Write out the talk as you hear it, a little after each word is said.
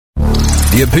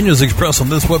The opinions expressed on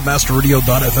this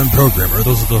WebmasterRadio.fm program are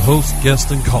those of the host,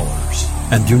 guests, and callers,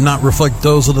 and do not reflect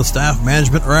those of the staff,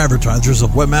 management, or advertisers of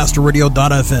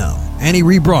WebmasterRadio.fm. Any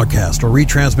rebroadcast or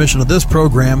retransmission of this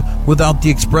program without the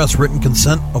express written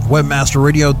consent of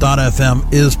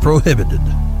WebmasterRadio.fm is prohibited.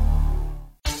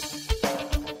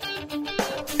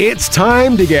 It's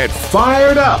time to get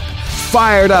fired up.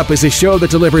 Fired Up is a show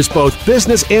that delivers both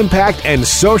business impact and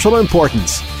social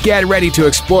importance. Get ready to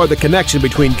explore the connection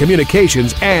between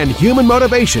communications and human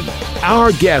motivation.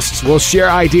 Our guests will share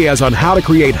ideas on how to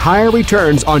create higher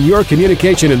returns on your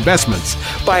communication investments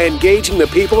by engaging the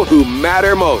people who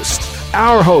matter most.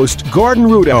 Our host, Gordon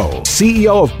Rudo,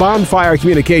 CEO of Bonfire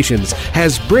Communications,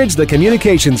 has bridged the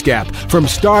communications gap from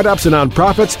startups and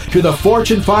nonprofits to the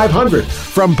Fortune 500,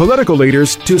 from political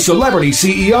leaders to celebrity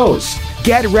CEOs.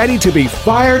 Get ready to be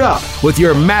fired up with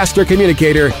your master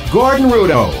communicator, Gordon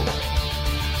Rudo.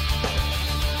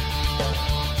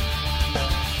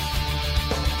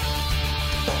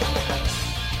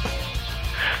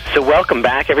 So welcome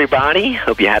back, everybody.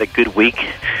 Hope you had a good week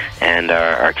and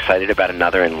are excited about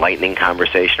another enlightening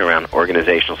conversation around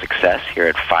organizational success here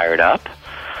at Fired Up.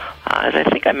 As I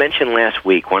think I mentioned last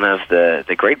week, one of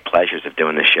the great pleasures of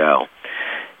doing the show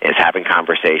is having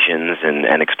conversations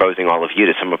and exposing all of you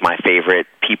to some of my favorite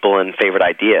people and favorite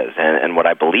ideas and what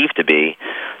I believe to be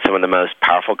some of the most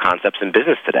powerful concepts in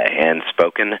business today, and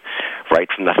spoken right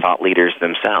from the thought leaders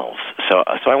themselves. So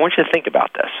I want you to think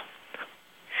about this.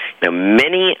 Now,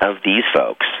 many of these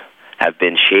folks have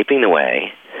been shaping the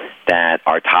way that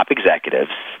our top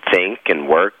executives think and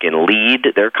work and lead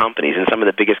their companies in some of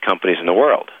the biggest companies in the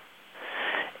world.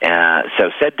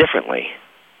 So said differently,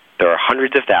 there are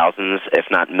hundreds of thousands, if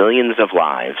not millions of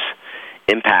lives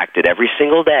impacted every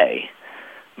single day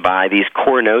by these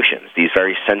core notions, these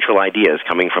very central ideas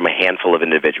coming from a handful of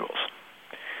individuals.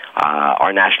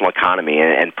 Our national economy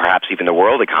and perhaps even the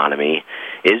world economy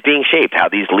is being shaped, how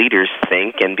these leaders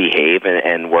think and behave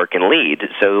and work and lead.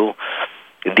 So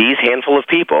these handful of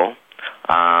people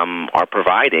are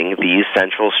providing these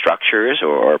central structures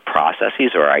or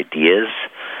processes or ideas,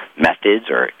 methods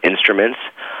or instruments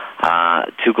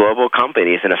to global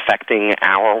companies and affecting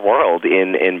our world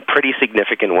in pretty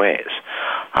significant ways.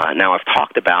 Now, I've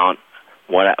talked about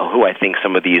who I think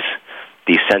some of these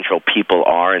central people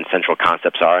are and central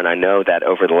concepts are, and I know that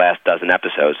over the last dozen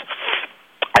episodes,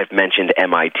 I've mentioned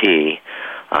MIT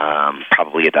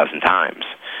probably a dozen times,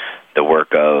 the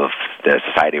work of the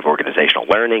Society of Organizational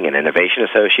Learning and Innovation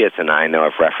Associates, and I know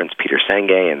I've referenced Peter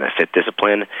Senge and the Fifth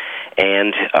Discipline,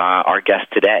 and our guest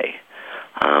today,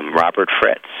 Robert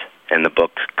Fritz, and the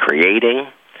book Creating,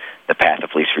 The Path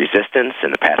of Least Resistance,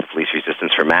 and The Path of Least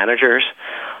Resistance for Managers.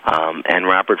 And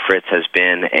Robert Fritz has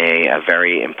been a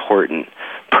very important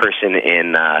person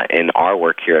in our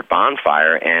work here at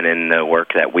Bonfire and in the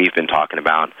work that we've been talking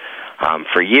about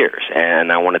for years.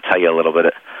 And I want to tell you a little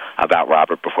bit about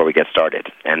Robert before we get started,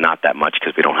 and not that much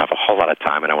because we don't have a whole lot of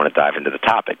time, and I want to dive into the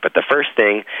topic. But the first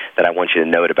thing that I want you to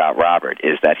note about Robert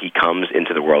is that he comes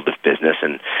into the world of business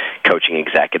and coaching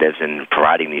executives and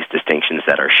providing these distinctions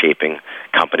that are shaping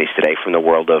companies today from the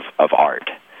world of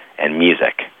art and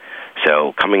music.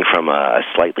 So coming from a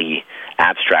slightly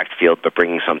abstract field, but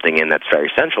bringing something in that's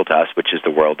very central to us, which is the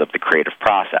world of the creative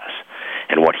process.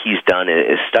 And what he's done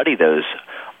is study those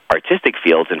artistic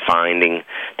fields and finding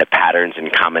the patterns and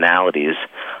commonalities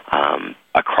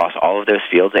across all of those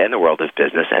fields and the world of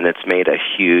business, and it's made a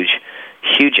huge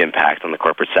impact on the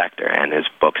corporate sector, and his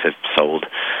books have sold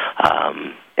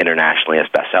internationally as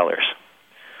bestsellers.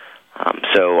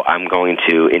 So I'm going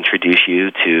to introduce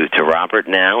you to Robert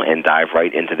now and dive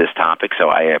right into this topic, so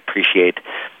I appreciate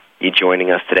you joining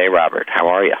us today, Robert. How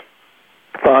are you?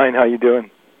 Fine. How you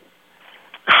doing?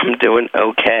 I'm doing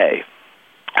okay.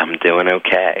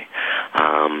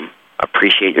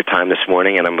 Appreciate your time this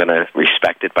morning, and I'm going to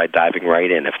respect it by diving right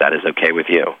in, if that is okay with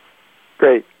you.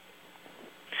 Great.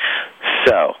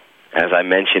 So, as I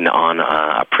mentioned on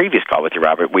a previous call with you,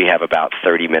 Robert, we have about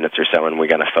 30 minutes or so, and we're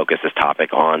going to focus this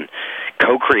topic on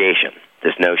co-creation,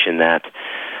 this notion that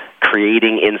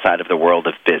creating inside of the world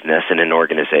of business and in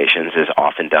organizations is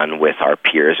often done with our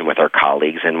peers and with our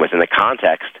colleagues and within the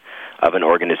context of an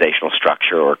organizational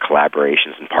structure or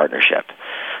collaborations and partnership.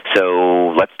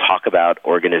 So let's talk about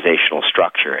organizational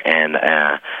structure, and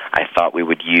I thought we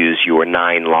would use your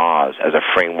 9 laws as a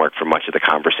framework for much of the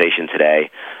conversation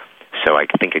today. So I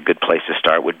think a good place to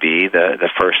start would be the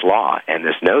first law, and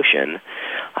this notion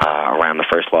around the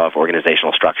first law of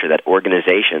organizational structure, that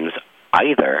organizations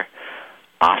either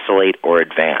oscillate or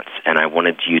advance. And I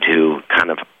wanted you to kind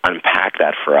of unpack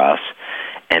that for us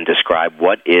and describe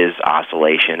what is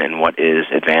oscillation and what is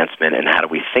advancement, and how do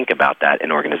we think about that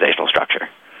in organizational structure.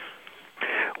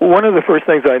 one of the first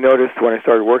things I noticed when I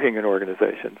started working in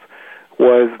organizations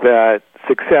was that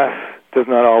success does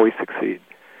not always succeed.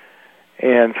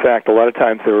 And in fact, a lot of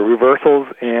times there are reversals,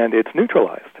 and it's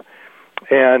neutralized.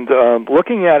 And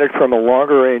looking at it from a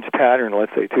longer-range pattern,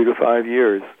 let's say 2 to 5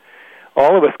 years,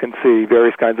 all of us can see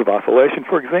various kinds of oscillation.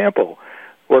 For example,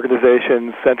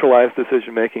 organizations centralize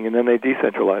decision-making, and then they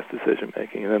decentralize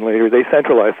decision-making, and then later they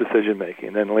centralize decision-making,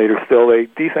 and then later still they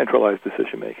decentralize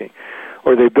decision-making.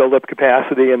 Or they build up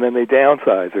capacity, and then they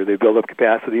downsize, or they build up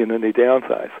capacity, and then they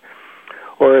downsize.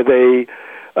 Or they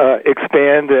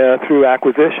expand through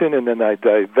acquisition, and then they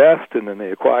divest, and then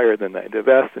they acquire, then they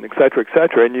divest, and et cetera, et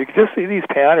cetera. And you can just see these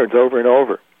patterns over and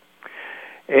over.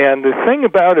 And the thing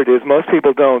about it is most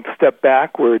people don't step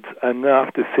backwards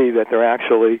enough to see that they're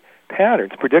actually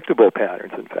patterns, predictable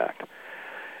patterns, in fact.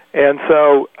 And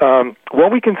so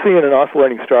what we can see in an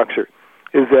oscillating structure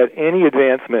is that any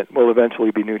advancement will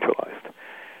eventually be neutralized.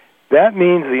 That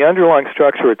means the underlying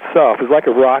structure itself is like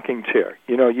a rocking chair.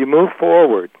 You know, you move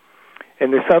forward,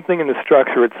 and there's something in the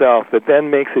structure itself that then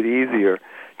makes it easier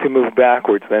to move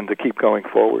backwards than to keep going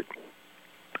forward.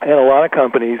 And a lot of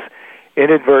companies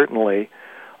inadvertently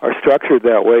are structured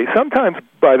that way. Sometimes,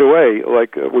 by the way,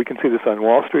 like we can see this on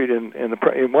Wall Street. In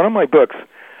one of my books,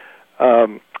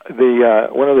 one of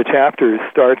the chapters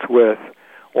starts with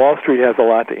Wall Street has a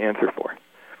lot to answer for.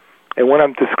 And what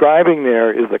I'm describing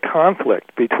there is the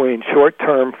conflict between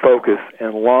short-term focus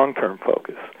and long-term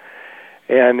focus.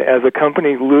 And as a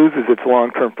company loses its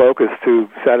long-term focus to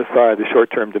satisfy the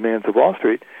short-term demands of Wall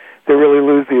Street, they really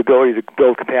lose the ability to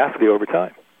build capacity over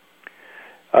time.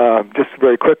 Just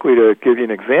very quickly to give you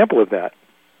an example of that,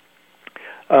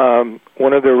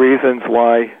 one of the reasons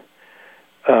why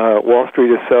Wall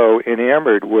Street is so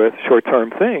enamored with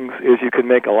short-term things is you can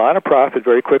make a lot of profit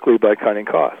very quickly by cutting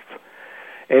costs.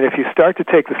 And if you start to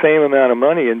take the same amount of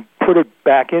money and put it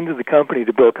back into the company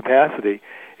to build capacity,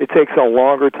 it takes a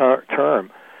longer time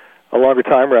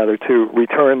to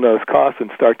return those costs and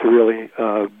start to really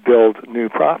build new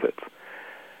profits.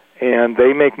 And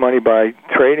they make money by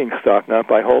trading stock, not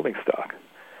by holding stock.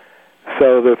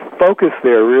 So the focus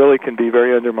there really can be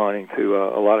very undermining to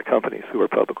a lot of companies who are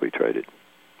publicly traded.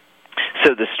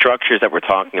 So the structures that we're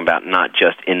talking about, not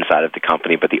just inside of the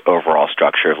company, but the overall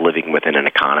structure of living within an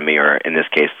economy, or in this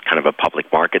case, kind of a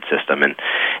public market system,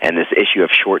 and this issue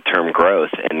of short-term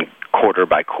growth and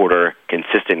quarter-by-quarter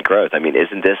consistent growth. I mean,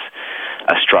 isn't this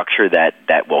a structure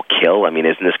that will kill? I mean,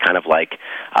 isn't this kind of like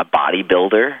a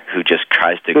bodybuilder who just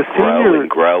tries to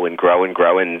grow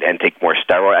and take more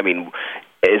steroids? I mean,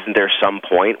 isn't there some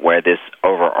point where this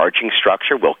overarching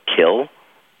structure will kill?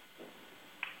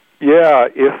 Yeah,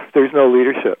 if there's no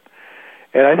leadership.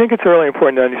 And I think it's really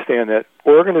important to understand that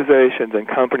organizations and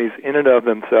companies in and of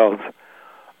themselves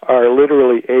are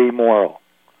literally amoral.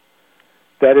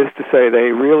 That is to say,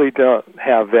 they really don't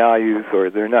have values,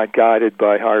 or they're not guided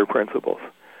by higher principles.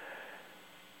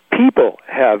 People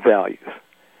have values.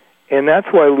 And that's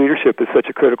why leadership is such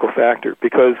a critical factor,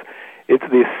 because it's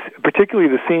particularly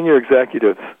the senior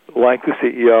executives, like the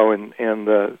CEO and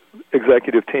the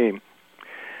executive team,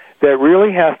 that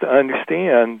really has to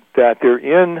understand that they're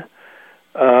in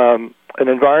an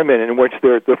environment in which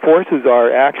the forces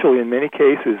are actually, in many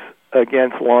cases,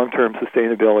 against long-term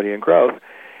sustainability and growth.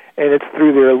 And it's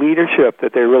through their leadership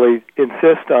that they really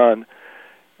insist on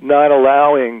not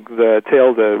allowing the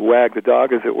tail to wag the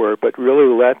dog, as it were, but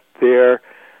really let their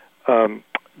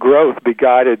growth be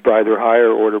guided by their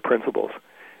higher-order principles,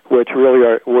 which really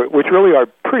are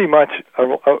pretty much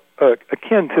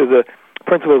akin to the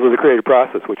principles of the creative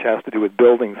process, which has to do with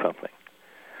building something.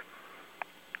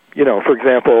 You know, for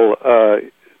example,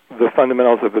 the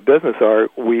fundamentals of the business are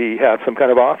we have some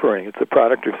kind of offering. It's a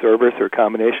product or service or a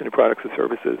combination of products or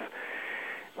services.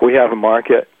 We have a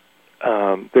market.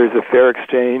 There's a fair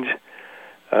exchange.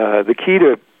 The key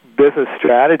to business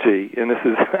strategy, and this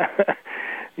is,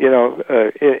 in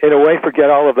a way,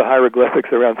 forget all of the hieroglyphics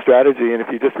around strategy, and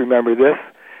if you just remember this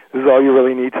is all you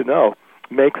really need to know.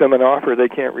 Make them an offer they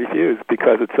can't refuse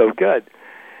because it's so good.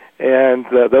 And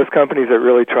those companies that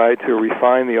really try to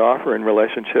refine the offer in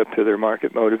relationship to their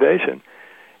market motivation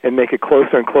and make it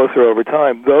closer and closer over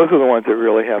time, those are the ones that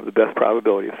really have the best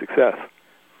probability of success.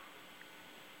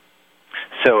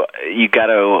 So you got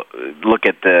to look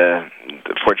at the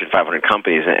Fortune 500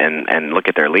 companies and look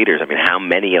at their leaders. I mean, how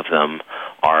many of them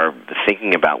are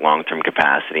thinking about long-term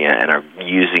capacity and are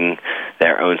using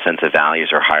their own sense of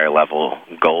values or higher-level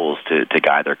goals to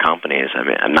guide their companies? I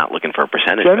mean, I'm not looking for a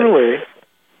percentage.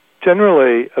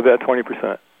 Generally about 20%.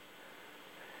 Okay.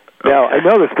 Now, I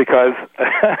know this because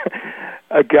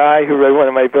a guy who read one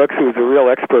of my books who was a real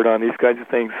expert on these kinds of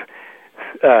things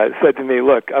said to me,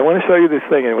 look, I want to show you this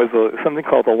thing. And it was something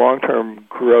called the long-term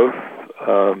growth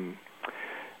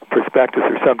prospectus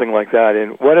or something like that.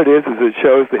 And what it is it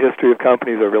shows the history of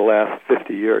companies over the last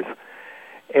 50 years.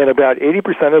 And about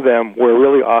 80% of them were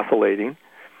really oscillating,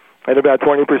 and about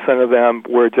 20% of them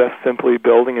were just simply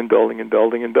building and building and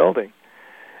building and building.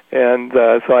 And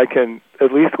so I can,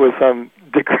 at least with some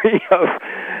degree of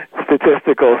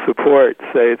statistical support,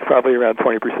 say it's probably around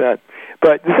 20%.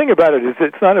 But the thing about it is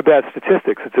it's not about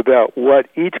statistics. It's about what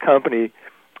each company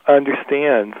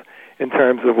understands in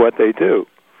terms of what they do.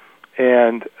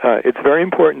 And it's very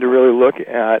important to really look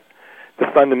at the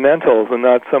fundamentals and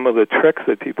not some of the tricks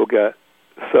that people get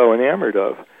so enamored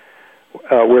of,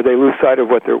 where they lose sight of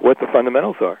what the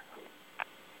fundamentals are.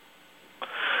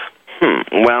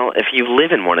 Well, if you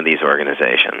live in one of these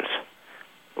organizations,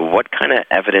 what kind of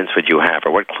evidence would you have,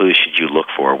 or what clues should you look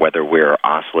for, whether we're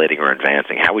oscillating or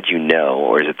advancing? How would you know,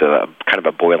 or is it kind of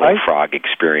a boiling frog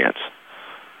experience?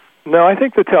 No, I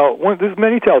think there's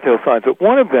many telltale signs, but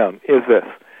one of them is this.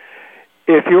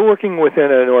 If you're working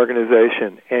within an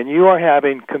organization and you are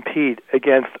having compete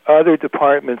against other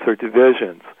departments or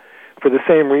divisions for the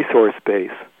same resource base,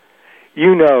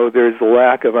 you know there's a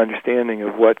lack of understanding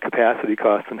of what capacity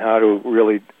costs and how to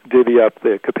really divvy up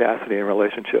the capacity in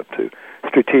relationship to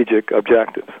strategic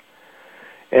objectives.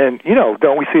 And,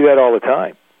 don't we see that all the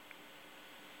time?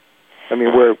 I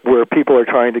mean, where people are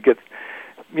trying to get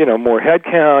more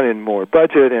headcount and more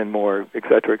budget and more et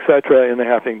cetera, and they're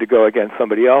having to go against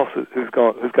somebody else who's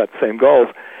got the same goals.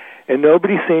 And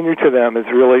nobody senior to them is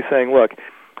really saying, look,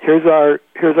 here's our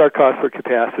cost for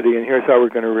capacity, and here's how we're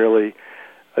going to really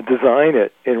design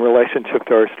it in relationship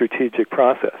to our strategic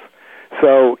process.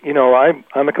 So,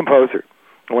 I'm a composer.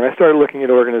 When I started looking at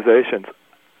organizations,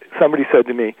 somebody said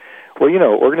to me, well,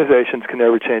 organizations can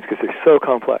never change because they're so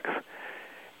complex.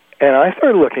 And I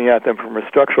started looking at them from a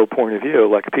structural point of view,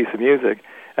 like a piece of music,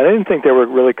 and I didn't think they were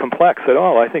really complex at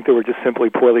all. I think they were just simply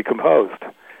poorly composed.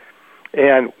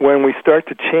 And when we start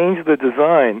to change the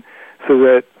design so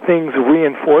that things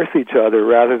reinforce each other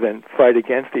rather than fight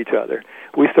against each other,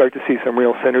 we start to see some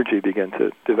real synergy begin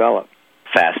to develop.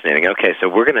 Fascinating. Okay, so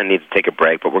we're going to need to take a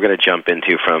break, but we're going to jump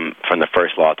into from the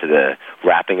first law to the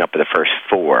wrapping up of the first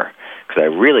four, because I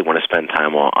really want to spend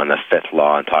time on the fifth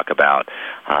law and talk about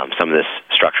some of this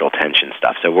structural tension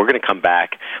stuff. So we're going to come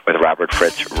back with Robert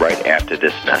Fritz right after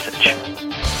this message.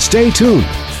 Stay tuned.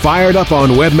 Fired Up on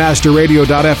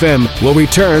WebmasterRadio.fm will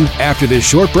return after this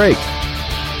short break.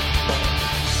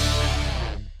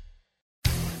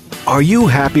 Are you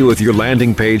happy with your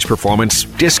landing page performance?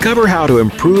 Discover how to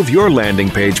improve your landing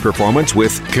page performance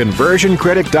with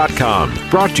ConversionCritic.com.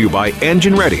 Brought to you by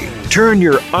Engine Ready. Turn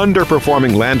your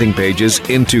underperforming landing pages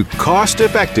into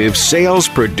cost-effective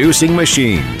sales-producing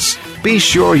machines. Be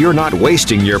sure you're not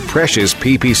wasting your precious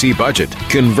PPC budget.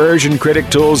 Conversion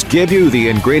Critic tools give you the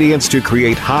ingredients to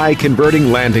create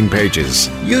high-converting landing pages.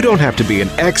 You don't have to be an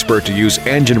expert to use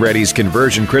Engine Ready's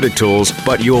Conversion Critic tools,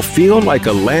 but you'll feel like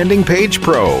a landing page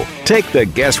pro. Take the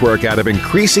guesswork out of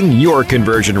increasing your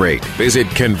conversion rate. Visit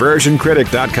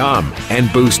ConversionCritic.com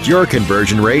and boost your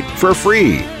conversion rate for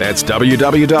free. That's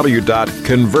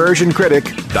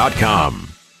www.ConversionCritic.com.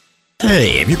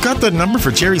 Hey, have you got the number for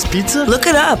Jerry's Pizza? Look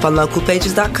it up on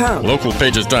localpages.com.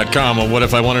 Localpages.com? Well, what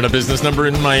if I wanted a business number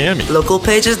in Miami?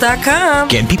 Localpages.com.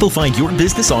 Can people find your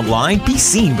business online? Be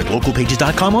seen with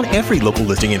localpages.com on every local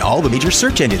listing in all the major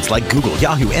search engines like Google,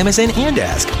 Yahoo, MSN, and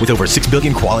Ask. With over 6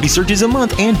 billion quality searches a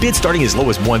month and bids starting as low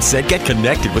as 1 cent, get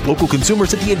connected with local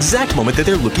consumers at the exact moment that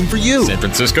they're looking for you. San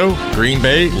Francisco, Green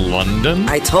Bay, London.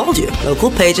 I told you.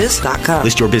 Localpages.com.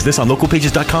 List your business on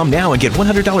localpages.com now and get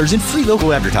 $100 in free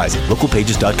local advertising.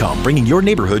 Localpages.com, bringing your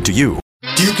neighborhood to you.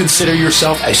 Do you consider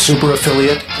yourself a super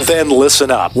affiliate? Then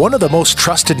listen up. One of the most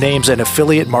trusted names in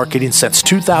affiliate marketing since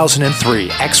 2003,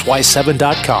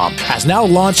 XY7.com, has now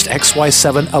launched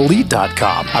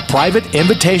XY7Elite.com, a private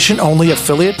invitation-only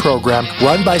affiliate program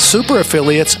run by super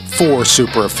affiliates for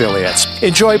super affiliates.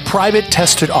 Enjoy private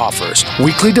tested offers,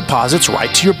 weekly deposits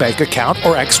right to your bank account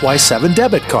or XY7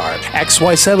 debit card,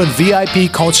 XY7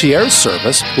 VIP concierge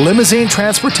service, limousine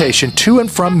transportation to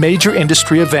and from major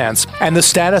industry events, and the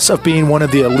status of being one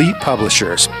of the elite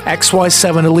publishers.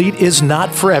 XY7 Elite is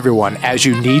not for everyone, as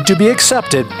you need to be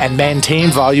accepted and maintain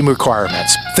volume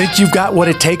requirements. Think you've got what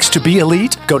it takes to be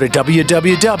elite? Go to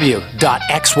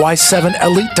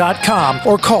www.xy7elite.com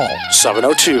or call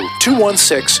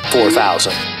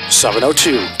 702-216-4000.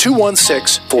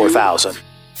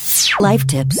 702-216-4000. Life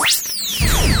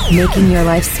tips. Making your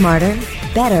life smarter,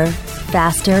 better,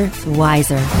 faster,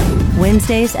 wiser.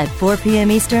 Wednesdays at 4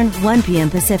 p.m. Eastern, 1 p.m.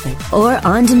 Pacific. Or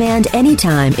on demand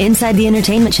anytime inside the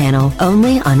Entertainment Channel,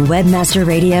 only on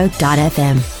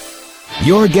WebmasterRadio.fm.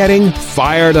 You're getting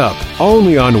Fired Up,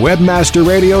 only on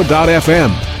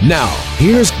WebmasterRadio.fm. Now,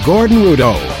 here's Gordon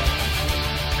Rudo.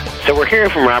 So we're hearing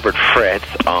from Robert Fritz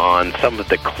on some of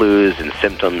the clues and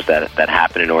symptoms that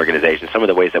happen in organizations, some of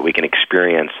the ways that we can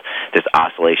experience this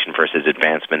oscillation versus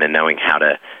advancement and knowing how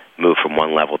to move from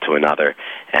one level to another.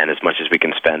 And as much as we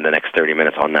can spend the next 30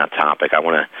 minutes on that topic, I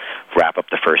want to wrap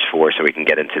up the first 4 so we can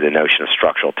get into the notion of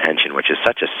structural tension, which is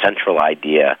such a central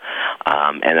idea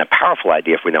and a powerful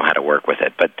idea if we know how to work with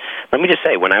it. But let me just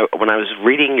say, when I was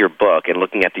reading your book and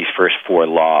looking at these first 4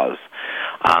 laws,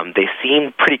 they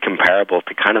seem pretty comparable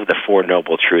to kind of the 4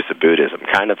 Noble Truths of Buddhism,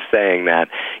 kind of saying that,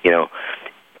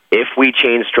 if we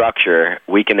change structure,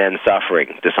 we can end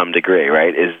suffering to some degree,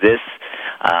 right? Is this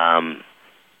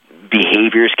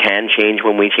behaviors can change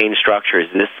when we change structure? Is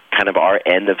this kind of our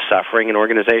end of suffering in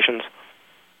organizations?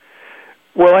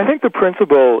 Well, I think the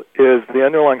principle is the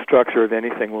underlying structure of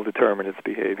anything will determine its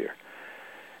behavior.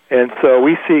 And so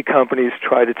we see companies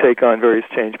try to take on various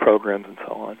change programs and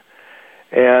so on.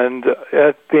 And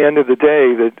at the end of the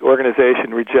day, the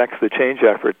organization rejects the change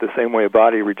effort the same way a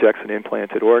body rejects an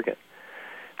implanted organ,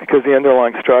 because the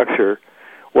underlying structure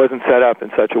wasn't set up in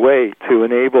such a way to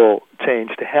enable change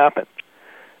to happen.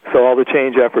 So all the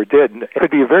change effort did, and it could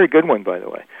be a very good one, by the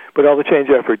way, but all the change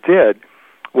effort did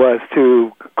was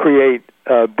to create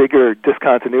a bigger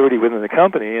discontinuity within the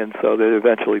company, and so that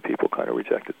eventually people kind of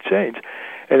rejected the change.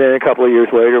 And then a couple of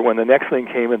years later, when the next thing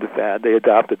came into fad, they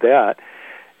adopted that,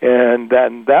 and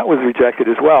then that was rejected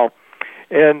as well.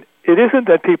 And it isn't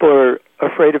that people are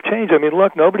afraid of change. I mean,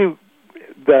 look, nobody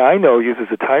that I know uses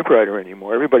a typewriter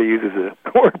anymore. Everybody uses a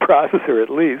word processor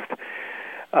at least.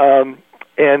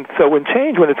 And so when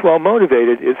it's well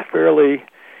motivated, is fairly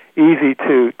easy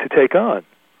to take on.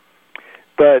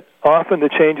 But often the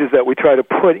changes that we try to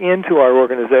put into our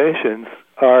organizations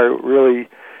are really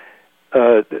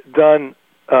done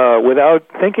without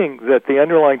thinking that the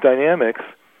underlying dynamics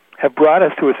have brought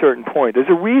us to a certain point. There's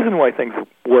a reason why things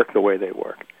work the way they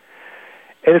work.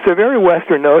 And it's a very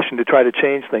Western notion to try to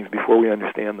change things before we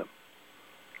understand them.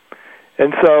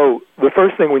 And so the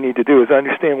first thing we need to do is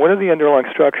understand what are the underlying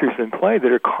structures in play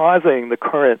that are causing the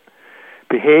current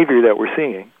behavior that we're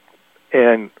seeing.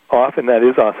 And often that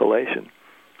is oscillation.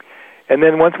 And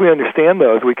then once we understand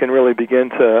those, we can really begin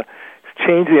to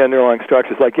change the underlying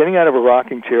structures, like getting out of a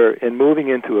rocking chair and moving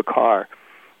into a car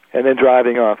and then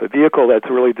driving off, a vehicle that's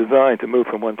really designed to move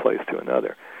from one place to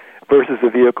another, versus a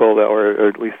vehicle that, or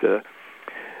at least a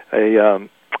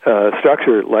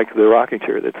structure like the rocking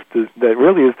chair that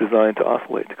really is designed to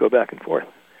oscillate, to go back and forth.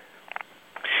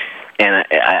 And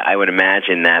I would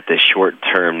imagine that the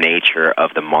short-term nature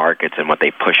of the markets and what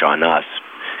they push on us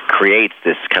creates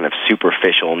this kind of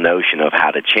superficial notion of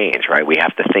how to change, right? We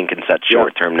have to think in such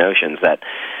short-term notions that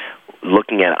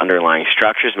looking at underlying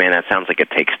structures, man, that sounds like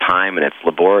it takes time and it's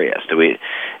laborious.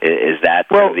 Is that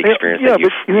the experience that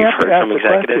you've heard from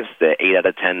executives, the 8 out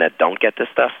of 10 that don't get this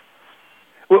stuff?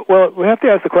 Well, we have to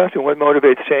ask the question, what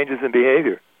motivates changes in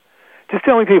behavior? Just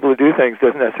telling people to do things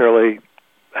doesn't necessarily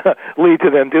lead to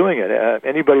them doing it.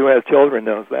 Anybody who has children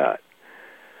knows that.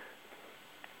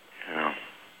 Yeah.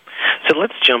 So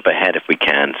let's jump ahead if we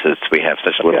can, since we have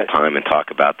such little time, and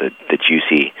talk about the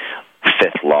juicy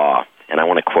 5th law. And I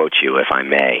want to quote you, if I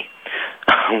may.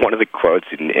 One of the quotes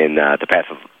in The Path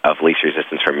of Least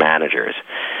Resistance for Managers,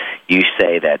 you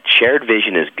say that shared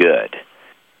vision is good,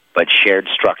 but shared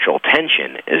structural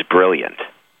tension is brilliant.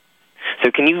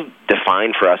 So can you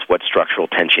define for us what structural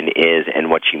tension is and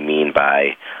what you mean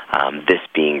by this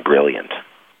being brilliant?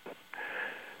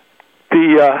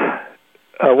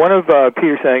 One of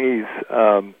Peter Senge's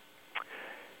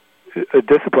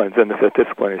disciplines, and the 5th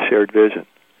discipline, is shared vision.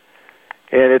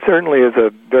 And it certainly is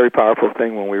a very powerful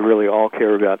thing when we really all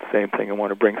care about the same thing and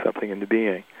want to bring something into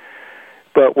being.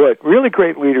 But what really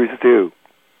great leaders do,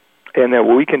 and that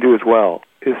we can do as well,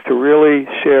 is to really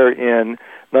share in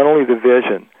not only the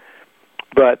vision,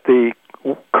 but the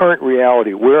current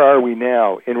reality. Where are we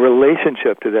now in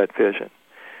relationship to that vision?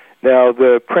 Now,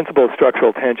 the principle of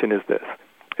structural tension is this.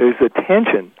 There's a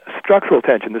tension, structural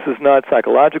tension. This is not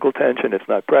psychological tension. It's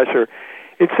not pressure.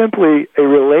 It's simply a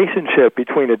relationship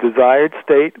between a desired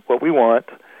state, what we want,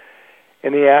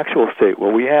 and the actual state,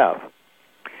 what we have.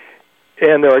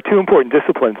 And there are 2 important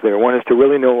disciplines there. One is to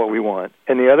really know what we want,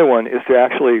 and the other one is to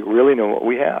actually really know what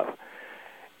we have.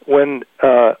 When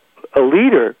a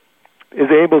leader is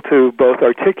able to both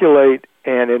articulate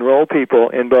and enroll people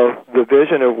in both the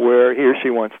vision of where he or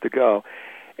she wants to go,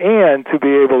 and to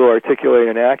be able to articulate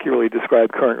and accurately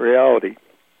describe current reality,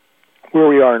 where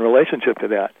we are in relationship to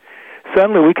that,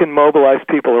 suddenly we can mobilize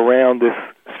people around this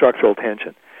structural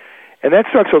tension. And that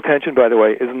structural tension, by the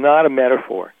way, is not a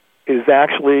metaphor. It is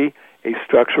actually a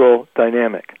structural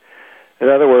dynamic. In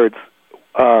other words,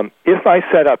 if I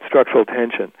set up structural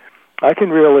tension, I can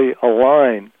really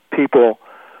align people,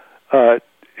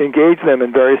 engage them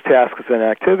in various tasks and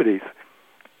activities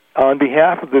on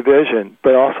behalf of the vision,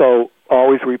 but also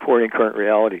always reporting current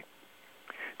reality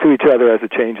to each other as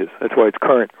it changes. That's why it's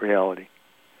current reality.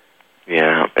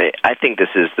 Yeah, I think this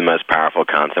is the most powerful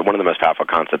concept, one of the most powerful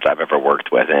concepts I've ever worked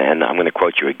with, and I'm going to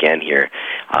quote you again here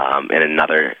in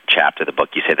another chapter of the book.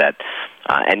 You say that,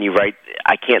 and you write,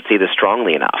 I can't say this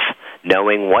strongly enough,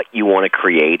 knowing what you want to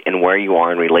create and where you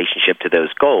are in relationship to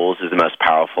those goals is the most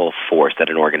powerful force that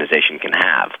an organization can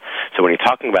have. So when you're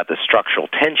talking about the structural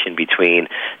tension between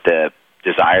the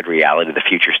desired reality, the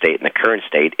future state, and the current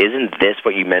state, isn't this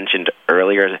what you mentioned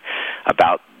earlier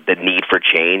about the need for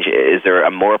change? Is there a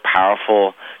more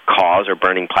powerful cause or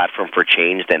burning platform for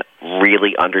change than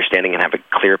really understanding and have a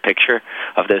clear picture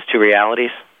of those two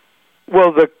realities?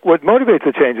 Well, what motivates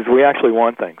the change is we actually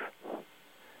want things.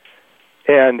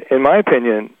 And in my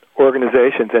opinion,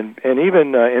 organizations, and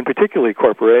even in particularly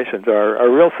corporations, are a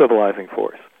real civilizing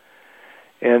force.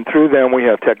 And through them we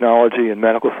have technology and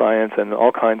medical science and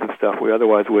all kinds of stuff we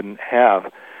otherwise wouldn't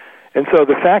have. And so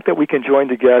the fact that we can join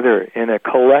together in a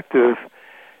collective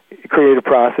creative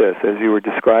process, as you were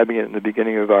describing it in the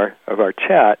beginning of our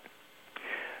chat,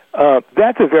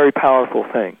 that's a very powerful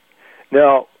thing.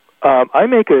 Now, I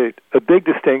make a big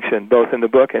distinction, both in the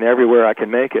book and everywhere I can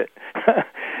make it,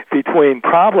 between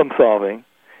problem solving,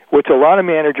 which a lot of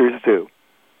managers do,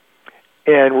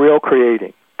 and real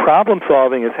creating. Problem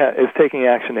solving is taking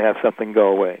action to have something go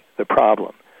away, the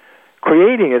problem.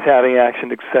 Creating is having action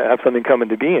to have something come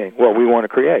into being, what we want to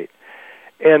create.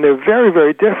 And they're very,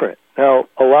 very different. Now,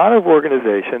 a lot of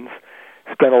organizations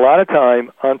spend a lot of time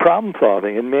on problem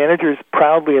solving, and managers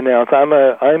proudly announce, I'm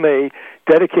a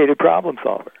dedicated problem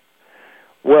solver.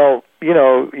 Well,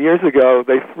 years ago,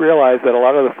 they realized that a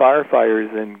lot of the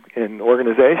firefighters in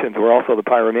organizations were also the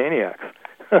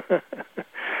pyromaniacs.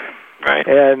 Right.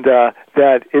 And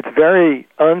that it's very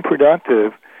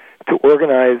unproductive to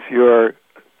organize your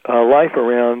life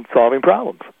around solving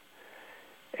problems.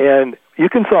 And you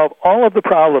can solve all of the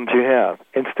problems you have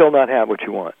and still not have what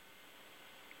you want.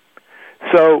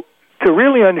 So to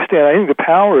really understand, I think the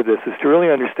power of this is to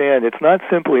really understand it's not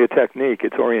simply a technique,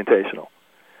 it's orientational.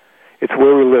 It's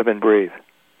where we live and breathe.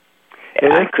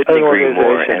 And I couldn't agree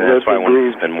more, and that's why I want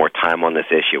to spend more time on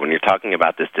this issue. When you're talking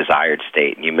about this desired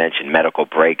state, and you mentioned medical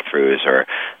breakthroughs or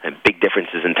big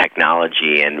differences in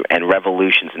technology and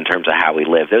revolutions in terms of how we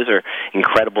live, those are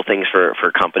incredible things for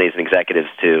companies and executives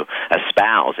to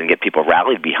espouse and get people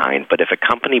rallied behind. But if a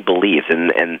company believes,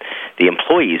 and the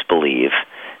employees believe,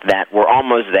 that we're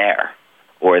almost there,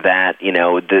 or that,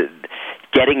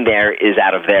 getting there is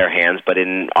out of their hands, but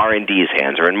in R&D's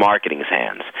hands or in marketing's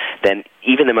hands, then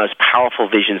even the most powerful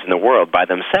visions in the world by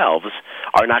themselves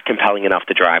are not compelling enough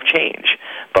to drive change.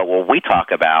 But what we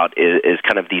talk about is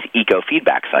kind of these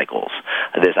eco-feedback cycles,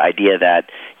 this idea that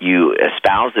you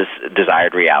espouse this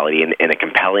desired reality in a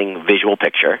compelling visual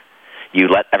picture. You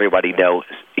let everybody know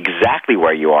exactly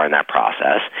where you are in that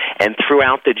process, and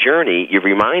throughout the journey, you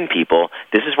remind people,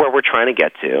 this is where we're trying to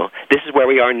get to, this is where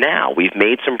we are now, we've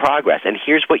made some progress, and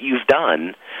here's what you've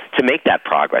done to make that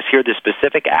progress. Here are the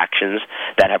specific actions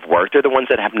that have worked, or the ones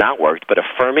that have not worked, but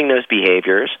affirming those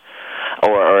behaviors,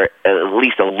 or at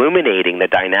least illuminating the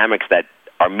dynamics that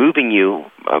are moving you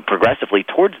progressively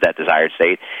towards that desired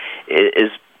state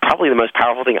is probably the most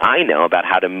powerful thing I know about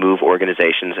how to move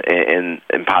organizations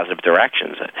in positive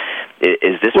directions.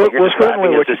 Is this what you're describing?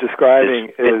 Certainly what you're describing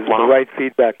is the right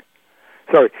feedback.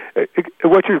 Sorry,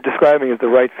 what you're describing is the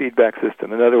right feedback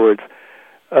system. In other words,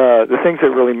 the things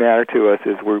that really matter to us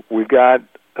is we've got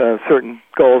certain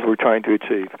goals we're trying to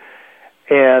achieve,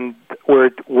 and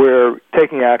we're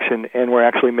taking action, and we're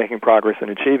actually making progress in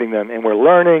achieving them, and we're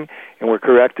learning, and we're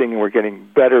correcting, and we're getting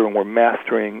better, and we're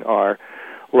mastering our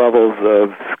levels of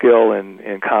skill and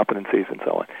competencies and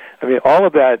so on. I mean, all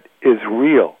of that is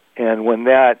real. And when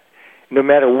that, no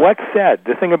matter what's said,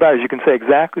 the thing about it is you can say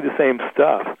exactly the same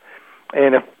stuff.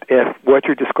 And if what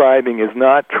you're describing is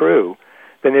not true,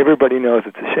 then everybody knows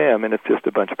it's a sham and it's just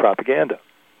a bunch of propaganda.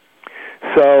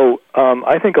 So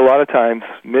I think a lot of times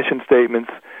mission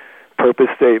statements, purpose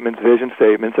statements, vision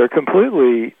statements are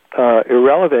completely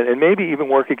irrelevant and maybe even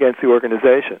work against the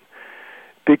organization.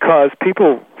 Because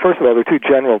people, first of all, they're too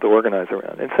general to organize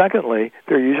around. And secondly,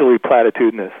 they're usually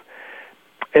platitudinous.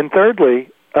 And thirdly,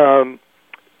 they're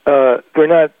from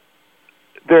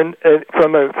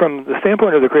the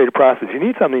standpoint of the creative process, you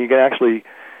need something you can actually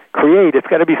create, it's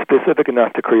got to be specific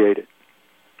enough to create it.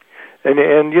 And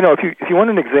if you want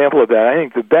an example of that, I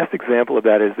think the best example of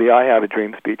that is the I Have a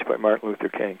Dream speech by Martin Luther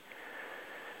King.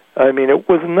 I mean, it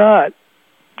was not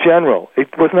general. It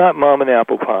was not mom and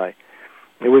apple pie.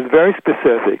 It was very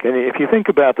specific. And if you think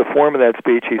about the form of that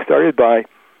speech, he started by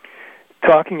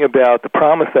talking about the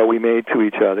promise that we made to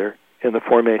each other in the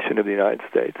formation of the United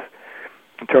States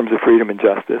in terms of freedom and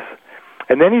justice.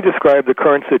 And then he described the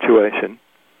current situation.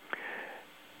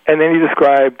 And then he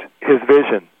described his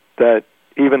vision that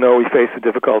even though we face the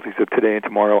difficulties of today and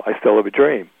tomorrow, I still have a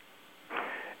dream.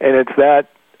 And it's that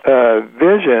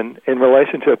vision in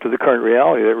relationship to the current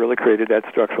reality that really created that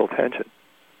structural tension.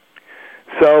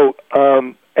 So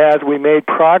as we made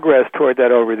progress toward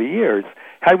that over the years,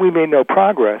 had we made no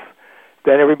progress,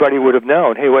 then everybody would have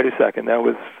known, hey, wait a second, that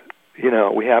was,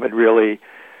 we haven't really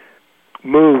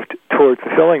moved towards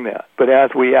fulfilling that. But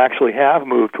as we actually have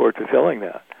moved towards fulfilling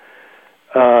that,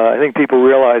 I think people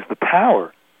realize the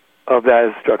power of that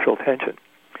as structural tension.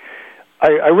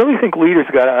 I really think leaders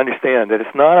got to understand that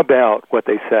it's not about what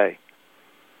they say.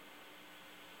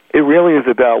 It really is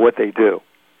about what they do.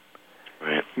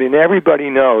 Right. I mean,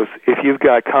 everybody knows if you've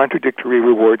got contradictory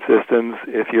reward systems,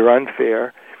 if you're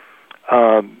unfair,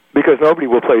 because nobody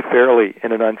will play fairly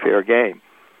in an unfair game.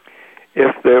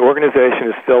 If the organization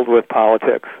is filled with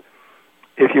politics,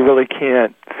 if you really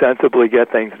can't sensibly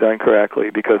get things done correctly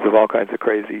because of all kinds of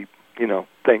crazy,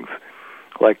 things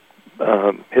like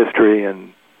history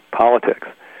and politics,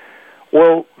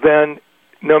 well, then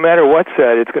no matter what's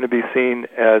said, it's going to be seen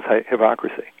as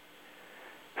hypocrisy.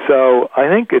 So I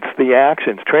think it's the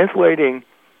actions, translating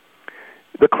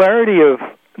the clarity of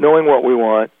knowing what we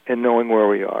want and knowing where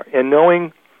we are and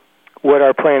knowing what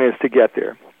our plan is to get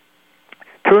there,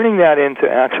 turning that into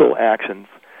actual actions,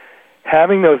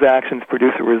 having those actions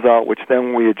produce a result which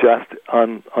then we adjust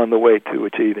on the way to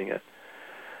achieving it.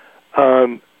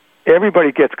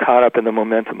 Everybody gets caught up in the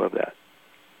momentum of that.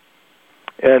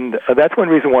 And that's one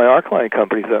reason why our client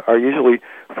companies are usually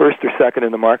first or second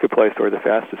in the marketplace or the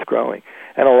fastest growing.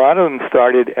 And a lot of them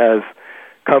started as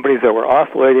companies that were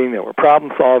oscillating, that were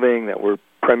problem-solving, that were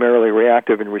primarily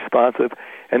reactive and responsive,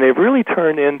 and they've really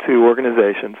turned into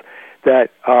organizations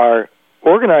that are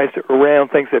organized around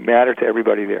things that matter to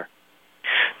everybody there.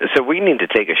 So we need to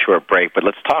take a short break, but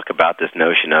let's talk about this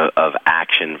notion of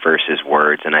action versus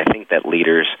words. And I think that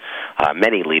leaders,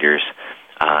 many leaders,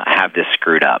 have this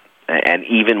screwed up. And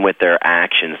even with their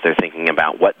actions, they're thinking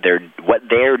about what they're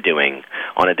doing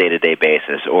on a day-to-day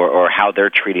basis or how they're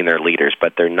treating their leaders,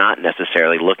 but they're not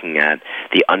necessarily looking at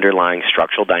the underlying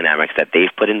structural dynamics that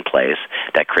they've put in place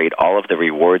that create all of the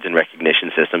rewards and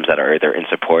recognition systems that are either in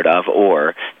support of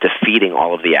or defeating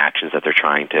all of the actions that they're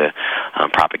trying to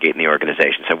propagate in the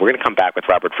organization. So we're going to come back with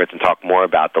Robert Fritz and talk more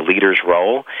about the leader's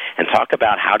role and talk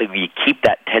about how do we keep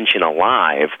that tension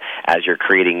alive as you're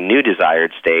creating new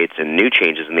desired states and new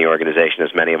changes in the organization,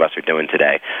 as many of us are doing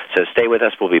today. So stay with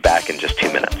us. We'll be back in just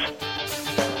 2 minutes.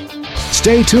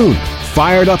 Stay tuned.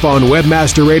 Fired Up on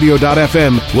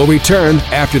WebmasterRadio.fm will return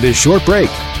after this short break.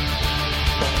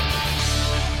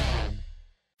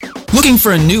 Looking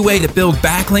for a new way to build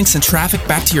backlinks and traffic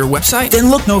back to your website? Then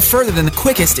look no further than the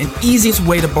quickest and easiest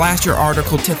way to blast your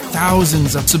article to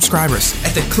thousands of subscribers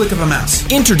at the click of a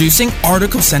mouse. Introducing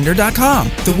ArticleSender.com,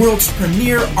 the world's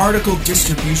premier article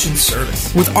distribution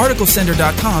service. With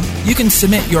ArticleSender.com, you can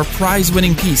submit your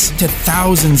prize-winning piece to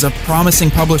thousands of promising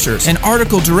publishers and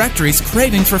article directories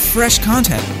craving for fresh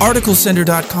content.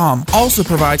 ArticleSender.com also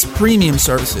provides premium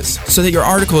services so that your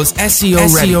article is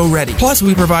SEO ready. Plus,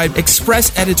 we provide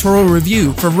express editorial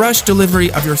review for rush delivery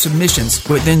of your submissions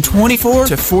within 24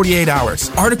 to 48 hours.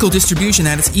 Article distribution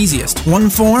at its easiest. One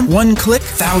form, one click,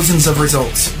 thousands of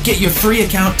results. Get your free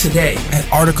account today at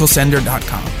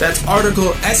ArticleSender.com. That's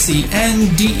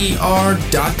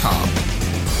ArticleSender.com.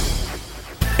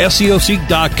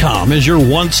 SEOseek.com is your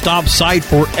one-stop site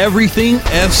for everything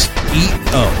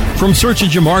SEO. From search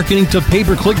engine marketing to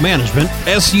pay-per-click management,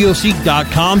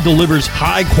 SEOseek.com delivers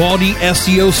high-quality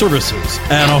SEO services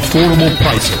at affordable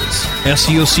prices.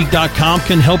 SEOseek.com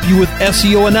can help you with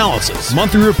SEO analysis,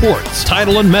 monthly reports,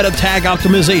 title and meta tag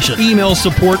optimization, email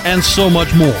support, and so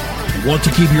much more. Want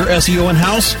to keep your SEO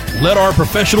in-house? Let our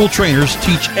professional trainers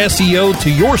teach SEO to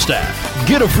your staff.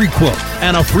 Get a free quote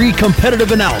and a free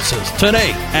competitive analysis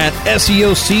today at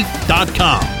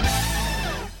SEOseek.com.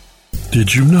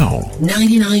 Did you know?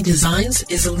 99 Designs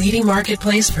is a leading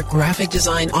marketplace for graphic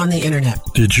design on the internet.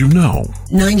 Did you know?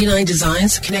 99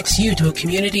 Designs connects you to a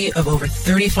community of over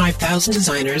 35,000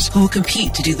 designers who will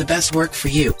compete to do the best work for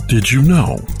you. Did you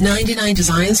know? 99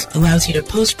 Designs allows you to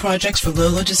post projects for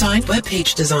logo design,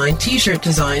 webpage design, t-shirt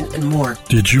design, and more.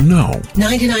 Did you know?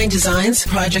 99 Designs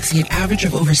projects see an average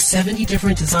of over 70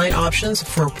 different design options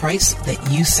for a price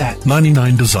that you set.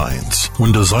 99 Designs.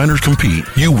 When designers compete,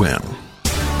 you win.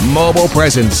 Mobile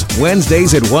Presence,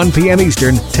 Wednesdays at 1 p.m.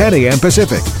 Eastern, 10 a.m.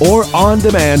 Pacific, or on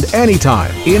demand anytime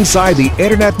inside the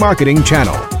Internet Marketing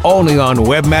Channel, only on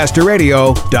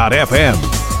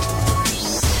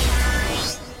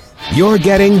WebmasterRadio.fm. You're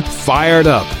getting fired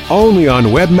up, only on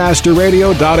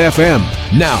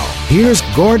WebmasterRadio.fm. Now, here's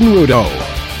Gordon Rudo.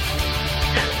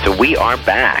 So we are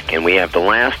back, and we have the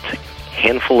last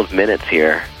handful of minutes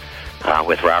here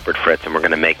with Robert Fritz, and we're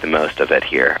going to make the most of it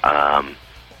here.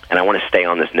 And I want to stay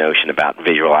on this notion about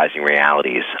visualizing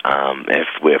realities,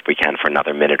 if we can, for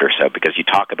another minute or so, because you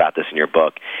talk about this in your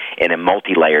book in a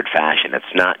multi-layered fashion. It's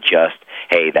not just,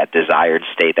 hey, that desired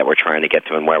state that we're trying to get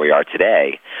to and where we are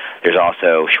today. There's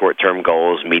also short-term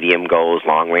goals, medium goals,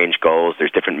 long-range goals.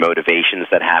 There's different motivations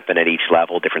that happen at each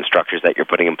level, different structures that you're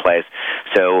putting in place.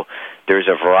 So there's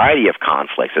a variety of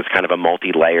conflicts. It's kind of a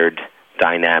multi-layered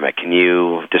dynamic. Can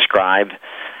you describe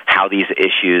how these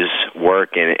issues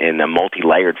work in a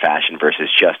multi-layered fashion versus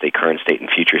just a current state and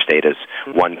future state, as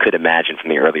one could imagine from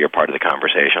the earlier part of the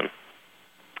conversation?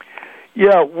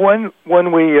 Yeah, when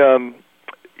we, I'm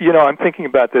thinking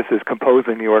about this as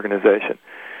composing the organization.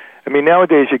 I mean,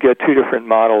 nowadays you get two different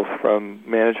models from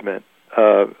management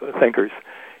thinkers.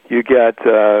 You get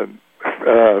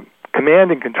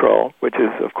command and control, which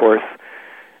is, of course,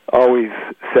 always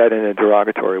said in a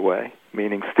derogatory way,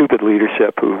 meaning stupid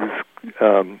leadership who's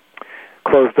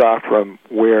closed off from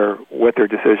what their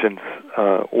decisions,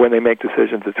 when they make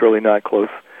decisions, it's really not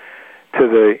close to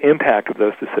the impact of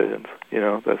those decisions.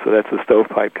 So that's the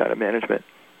stovepipe kind of management.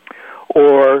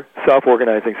 Or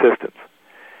self-organizing systems.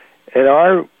 In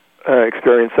our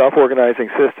experience, self-organizing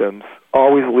systems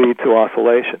always lead to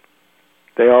oscillation.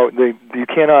 You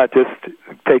cannot just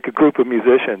take a group of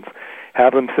musicians,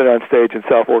 have them sit on stage and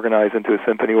self-organize into a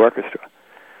symphony orchestra.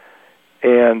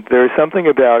 And there's something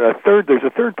about there's a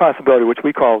third possibility, which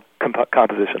we call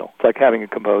compositional. It's like having a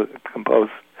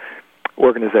composed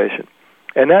organization.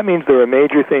 And that means there are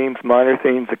major themes, minor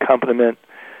themes, accompaniment,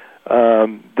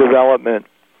 development.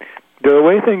 There are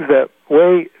way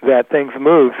that things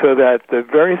move so that the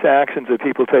various actions that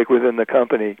people take within the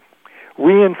company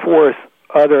reinforce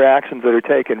other actions that are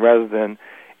taken rather than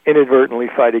inadvertently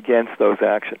fight against those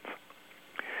actions.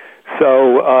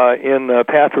 So in the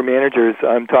Path for Managers,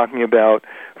 I'm talking about,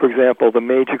 for example, the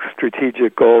major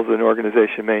strategic goals an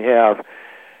organization may have.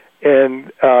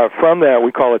 And from that,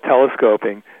 we call it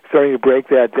telescoping, starting to break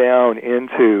that down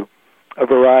into a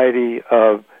variety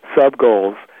of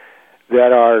sub-goals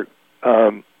that are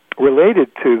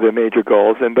related to the major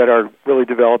goals and that are really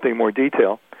developing more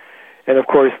detail. And, of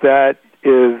course, that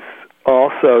is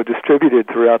also distributed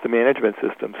throughout the management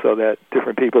system so that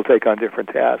different people take on different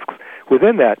tasks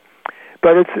within that.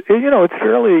 But it's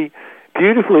fairly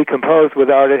beautifully composed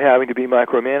without it having to be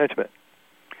micromanagement.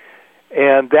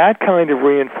 And that kind of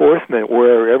reinforcement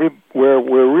where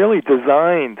we're really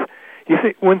designed,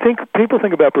 when people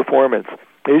think about performance,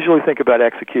 they usually think about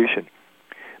execution.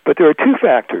 But there are two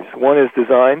factors. One is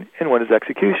design and one is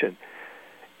execution.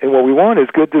 And what we want is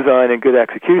good design and good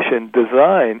execution.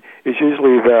 Design is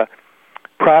usually the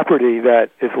property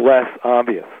that is less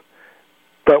obvious.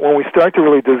 But when we start to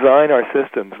really design our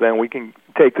systems, then we can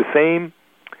take the same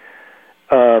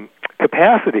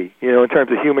capacity, in terms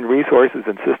of human resources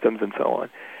and systems and so on,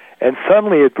 and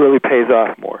suddenly it really pays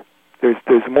off more. There's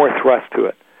more thrust to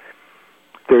it.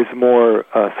 There's more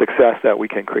success that we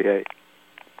can create.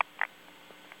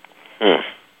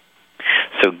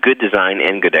 So good design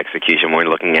and good execution. We're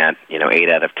looking at 8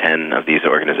 out of 10 of these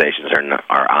organizations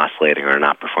are oscillating or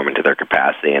not performing to their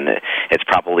capacity, and it's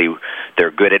probably they're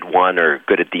good at one or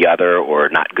good at the other or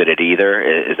not good at either.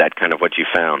 Is that kind of what you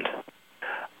found?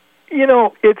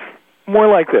 It's more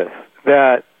like this,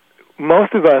 that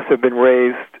most of us have been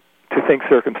raised to think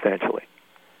circumstantially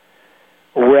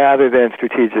rather than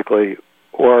strategically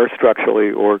or structurally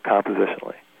or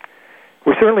compositionally.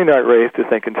 We're certainly not raised to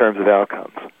think in terms of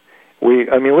outcomes.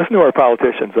 Listen to our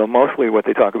politicians, though mostly what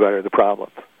they talk about are the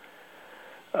problems.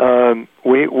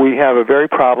 We have a very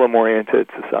problem-oriented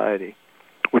society,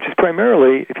 which is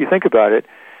primarily, if you think about it,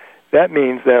 that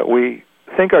means that we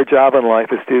think our job in life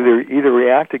is to either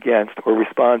react against or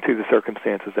respond to the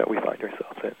circumstances that we find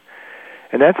ourselves in.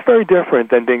 And that's very different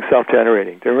than being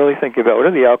self-generating. They're really thinking about what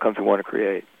are the outcomes we want to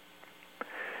create.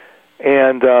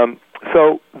 And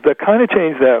so the kind of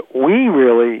change that we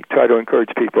really try to encourage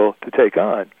people to take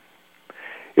on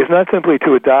is not simply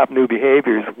to adopt new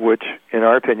behaviors, which in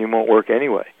our opinion won't work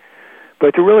anyway,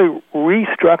 but to really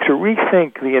restructure,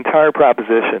 rethink the entire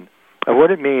proposition of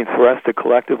what it means for us to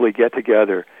collectively get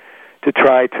together to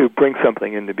try to bring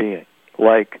something into being,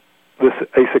 like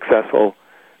a successful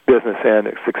business and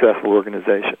a successful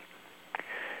organization.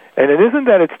 And it isn't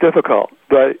that it's difficult,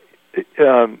 but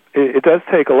it does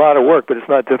take a lot of work, but it's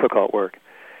not difficult work.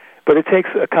 But it takes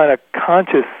a kind of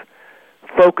conscious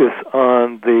focus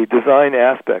on the design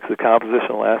aspects, the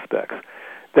compositional aspects,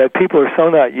 that people are so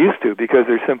not used to because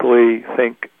they simply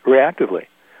think reactively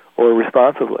or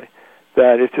responsively,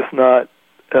 that it's just not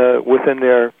within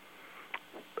their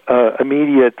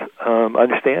immediate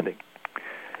understanding.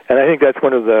 And I think that's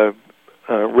one of the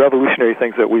revolutionary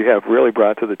things that we have really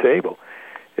brought to the table,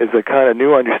 is a kind of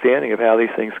new understanding of how these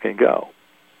things can go.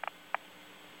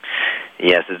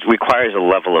 Yes, it requires a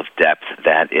level of depth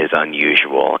that is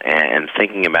unusual, and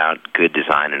thinking about good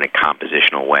design in a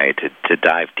compositional way to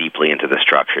dive deeply into the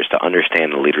structures, to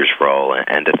understand the leader's role,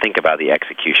 and to think about the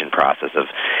execution process of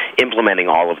implementing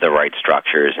all of the right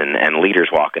structures and leaders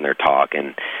walking their talk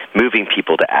and moving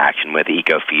people to action with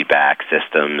eco-feedback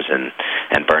systems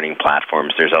and burning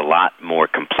platforms. There's a lot more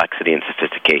complexity and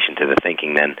sophistication to the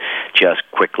thinking than just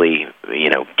quickly,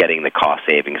 getting the cost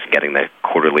savings and getting the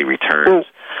quarterly returns.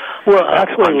 Well,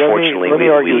 actually, let me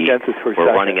argue against this for a second.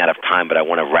 We're running out of time, but I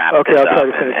want to wrap this up,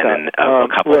 and in a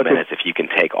couple of minutes, if you can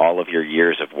take all of your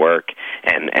years of work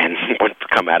and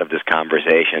come out of this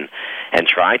conversation and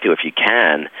try to, if you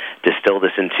can, distill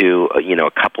this into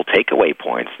a couple takeaway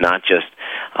points, not just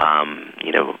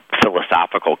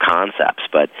philosophical concepts,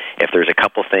 but if there's a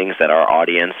couple things that our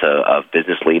audience of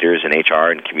business leaders and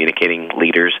HR and communicating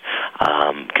leaders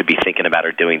could be thinking about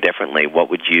or doing differently, what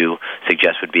would you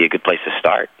suggest would be a good place to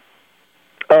start?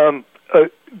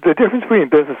 The difference between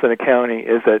business and accounting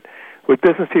is that what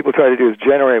business people try to do is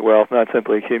generate wealth, not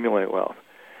simply accumulate wealth.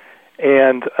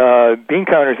 And bean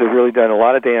counters have really done a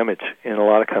lot of damage in a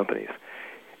lot of companies.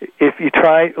 If you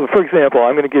try, for example,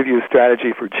 I'm going to give you a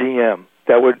strategy for GM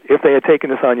that would, if they had taken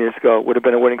this on years ago, would have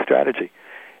been a winning strategy.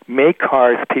 Make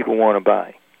cars people want to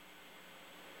buy.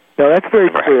 Now, that's very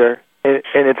clear, and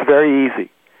it's very easy.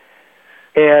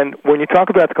 And when you talk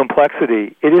about the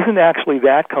complexity, it isn't actually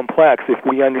that complex if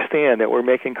we understand that we're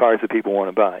making cars that people want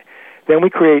to buy. Then we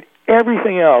create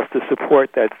everything else to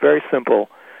support that very simple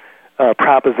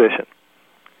proposition.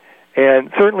 And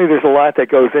certainly there's a lot that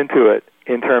goes into it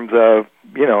in terms of,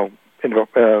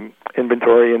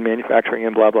 inventory and manufacturing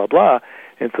and blah, blah, blah,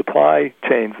 and supply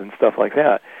chains and stuff like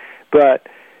that. But,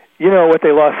 what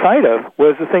they lost sight of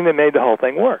was the thing that made the whole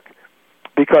thing work,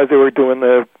 because they were doing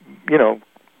the,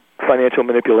 financial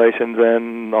manipulations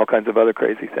and all kinds of other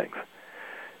crazy things.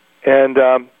 And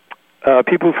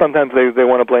people sometimes they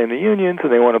want to blame the unions,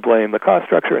 and they want to blame the cost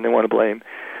structure, and they want to blame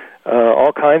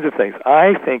all kinds of things.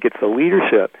 I think it's the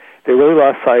leadership. They really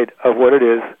lost sight of what it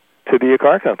is to be a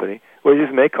car company, which is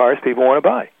make cars people want to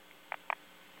buy.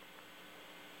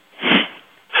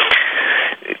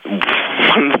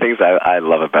 One of the things I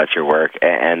love about your work,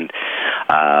 and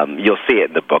you'll see it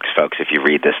in the books, folks, if you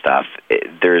read this stuff,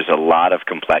 there's a lot of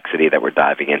complexity that we're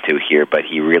diving into here, but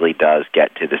he really does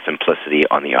get to the simplicity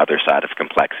on the other side of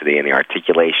complexity, and the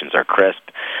articulations are crisp,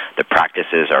 the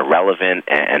practices are relevant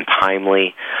and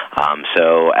timely.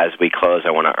 So as we close,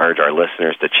 I want to urge our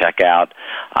listeners to check out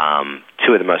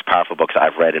two of the most powerful books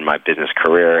I've read in my business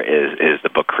career is the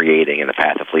book Creating and The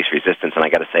Path of Least Resistance, and I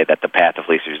got to say that The Path of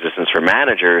Least Resistance for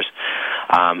managers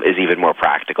is even more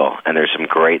practical, and there's some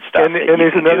great stuff and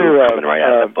there's another coming right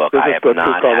out of the book. I have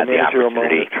not had the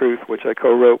opportunity. Of Truth, which I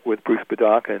co-wrote with Bruce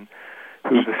Badockin,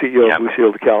 who's the CEO of Blue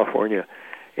Shield of California,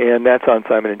 and that's on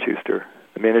Simon & Schuster,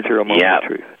 The Managerial Moment of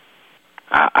Truth.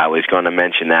 I was going to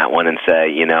mention that one and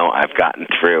say, I've gotten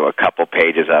through a couple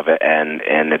pages of it,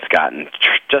 and it's gotten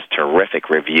just terrific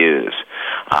reviews.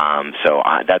 So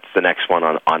that's the next one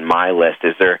on my list.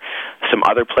 Is there some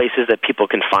other places that people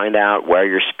can find out where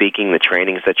you're speaking, the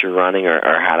trainings that you're running,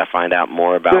 or how to find out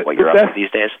more about what you're up to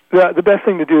these days? The best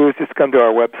thing to do is just come to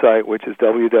our website, which is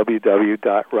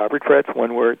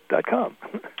www.robertfritz.com.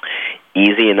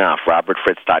 Easy enough,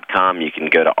 robertfritz.com. You can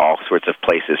go to all sorts of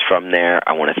places from there.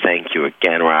 I want to thank you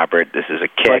again, Robert. This is a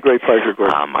kick. My great pleasure,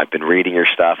 Gordon. I've been reading your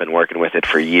stuff and working with it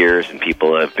for years, and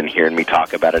people have been hearing me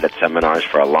talk about it at seminars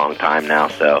for a long time now,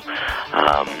 so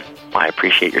I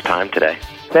appreciate your time today.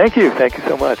 Thank you. Thank you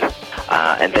so much.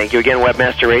 And thank you again,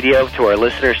 Webmaster Radio. To our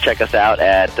listeners, check us out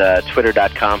at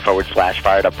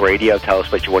twitter.com/firedupradio. Tell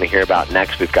us what you want to hear about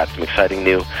next. We've got some exciting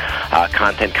new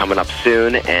content coming up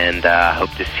soon, and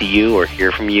hope to see you or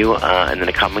hear from you in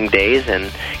the coming days,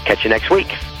 and catch you next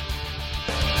week.